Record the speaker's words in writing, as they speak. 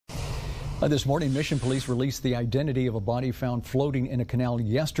This morning, Mission Police released the identity of a body found floating in a canal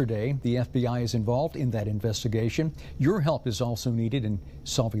yesterday. The FBI is involved in that investigation. Your help is also needed in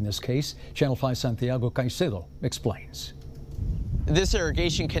solving this case. Channel 5 Santiago Caicedo explains. This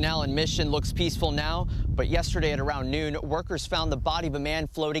irrigation canal in Mission looks peaceful now, but yesterday at around noon, workers found the body of a man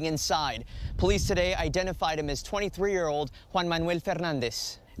floating inside. Police today identified him as 23-year-old Juan Manuel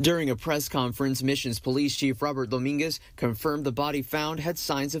Fernandez. During a press conference, Mission's Police Chief Robert Dominguez confirmed the body found had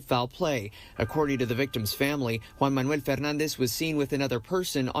signs of foul play. According to the victim's family, Juan Manuel Fernandez was seen with another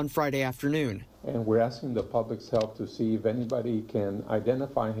person on Friday afternoon. And we're asking the public's help to see if anybody can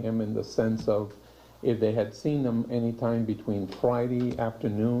identify him in the sense of if they had seen him anytime between Friday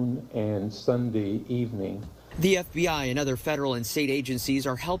afternoon and Sunday evening. The FBI and other federal and state agencies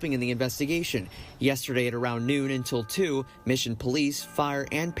are helping in the investigation. Yesterday at around noon until 2, Mission Police, fire,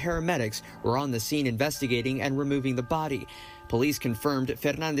 and paramedics were on the scene investigating and removing the body. Police confirmed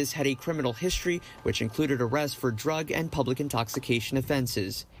Fernandez had a criminal history, which included arrests for drug and public intoxication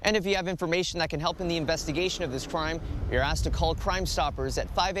offenses. And if you have information that can help in the investigation of this crime, you're asked to call Crime Stoppers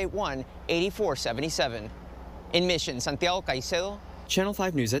at 581-8477. In Mission, Santiago Caicedo, Channel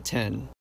 5 News at 10.